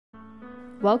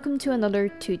welcome to another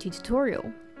TUTTi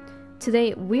tutorial.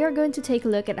 Today we are going to take a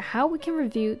look at how we can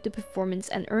review the performance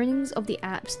and earnings of the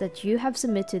apps that you have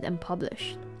submitted and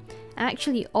published.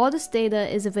 Actually, all this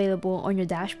data is available on your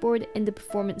dashboard in the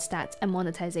performance stats and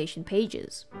monetization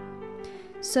pages.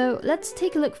 So let's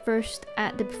take a look first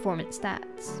at the performance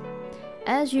stats.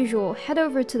 As usual, head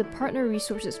over to the Partner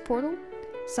Resources portal,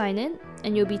 sign in,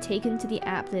 and you'll be taken to the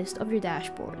app list of your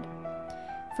dashboard.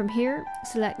 From here,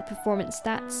 select the performance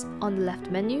stats on the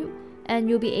left menu, and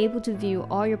you'll be able to view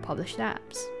all your published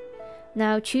apps.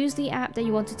 Now choose the app that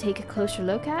you want to take a closer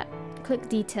look at, click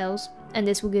details, and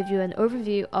this will give you an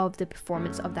overview of the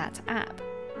performance of that app.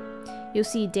 You'll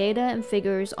see data and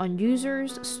figures on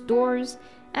users, stores,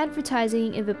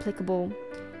 advertising if applicable,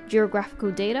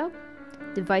 geographical data,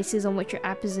 devices on which your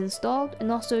app is installed, and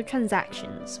also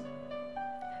transactions.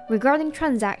 Regarding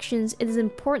transactions, it is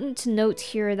important to note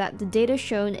here that the data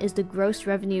shown is the gross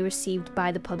revenue received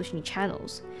by the publishing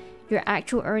channels. Your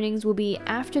actual earnings will be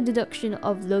after deduction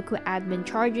of local admin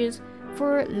charges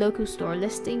for local store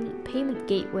listing, payment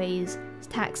gateways,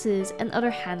 taxes, and other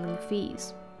handling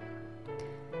fees.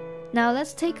 Now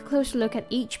let's take a closer look at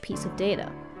each piece of data.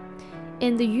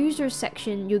 In the users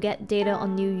section, you'll get data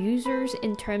on new users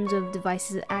in terms of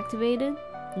devices activated,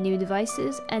 new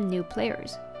devices, and new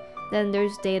players. Then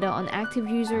there's data on active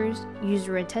users,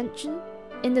 user retention.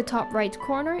 In the top right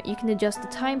corner, you can adjust the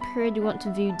time period you want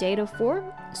to view data for,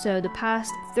 so the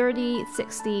past 30,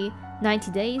 60,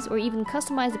 90 days, or even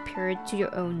customize the period to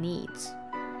your own needs.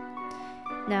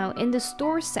 Now, in the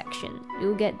stores section,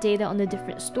 you'll get data on the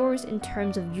different stores in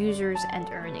terms of users and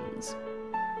earnings.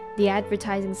 The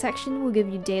advertising section will give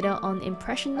you data on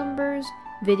impression numbers,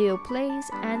 video plays,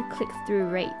 and click-through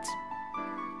rate.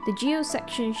 The geo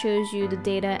section shows you the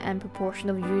data and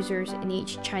proportion of users in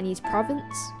each Chinese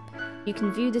province. You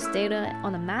can view this data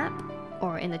on a map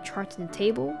or in a chart in a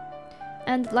table,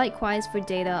 and likewise for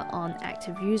data on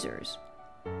active users.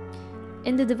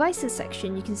 In the devices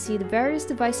section, you can see the various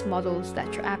device models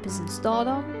that your app is installed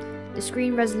on, the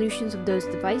screen resolutions of those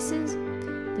devices,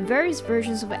 the various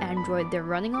versions of Android they're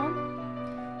running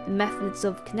on, the methods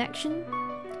of connection,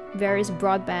 various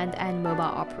broadband and mobile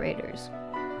operators.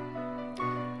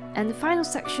 And the final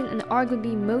section, and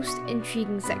arguably most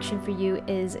intriguing section for you,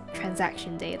 is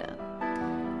transaction data.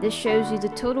 This shows you the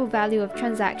total value of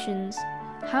transactions,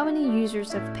 how many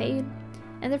users have paid,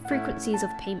 and the frequencies of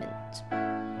payment.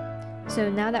 So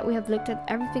now that we have looked at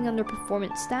everything under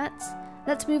performance stats,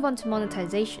 let's move on to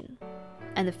monetization.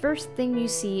 And the first thing you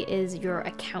see is your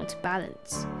account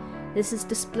balance. This is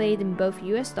displayed in both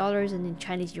US dollars and in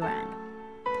Chinese yuan.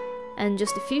 And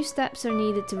just a few steps are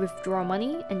needed to withdraw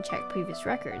money and check previous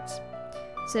records.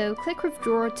 So click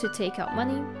withdraw to take out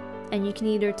money, and you can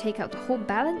either take out the whole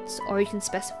balance or you can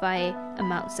specify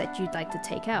amounts that you'd like to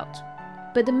take out.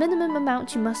 But the minimum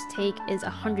amount you must take is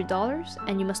 $100,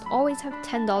 and you must always have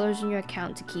 $10 in your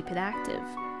account to keep it active.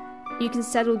 You can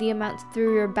settle the amount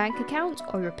through your bank account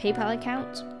or your PayPal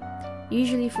account.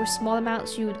 Usually for small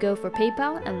amounts you would go for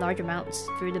PayPal and large amounts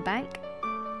through the bank.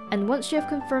 And once you have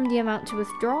confirmed the amount to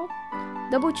withdraw,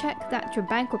 double check that your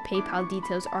bank or PayPal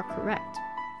details are correct.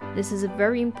 This is a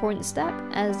very important step,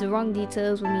 as the wrong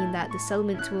details will mean that the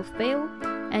settlement will fail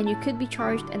and you could be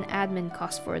charged an admin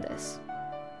cost for this.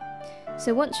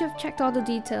 So once you have checked all the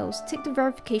details, tick the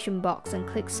verification box and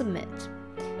click submit.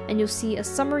 And you'll see a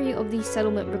summary of the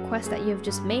settlement request that you have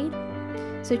just made.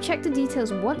 So check the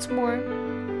details once more,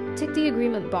 tick the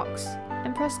agreement box,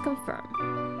 and press confirm.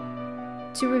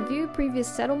 To review previous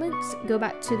settlements, go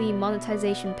back to the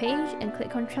monetization page and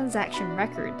click on transaction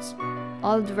records.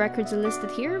 All of the records are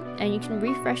listed here, and you can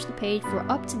refresh the page for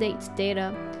up-to-date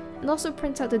data and also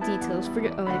print out the details for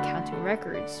your own accounting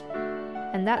records.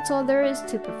 And that's all there is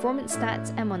to performance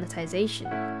stats and monetization.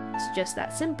 It's just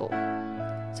that simple.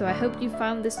 So I hope you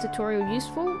found this tutorial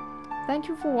useful. Thank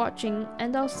you for watching,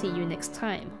 and I'll see you next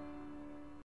time.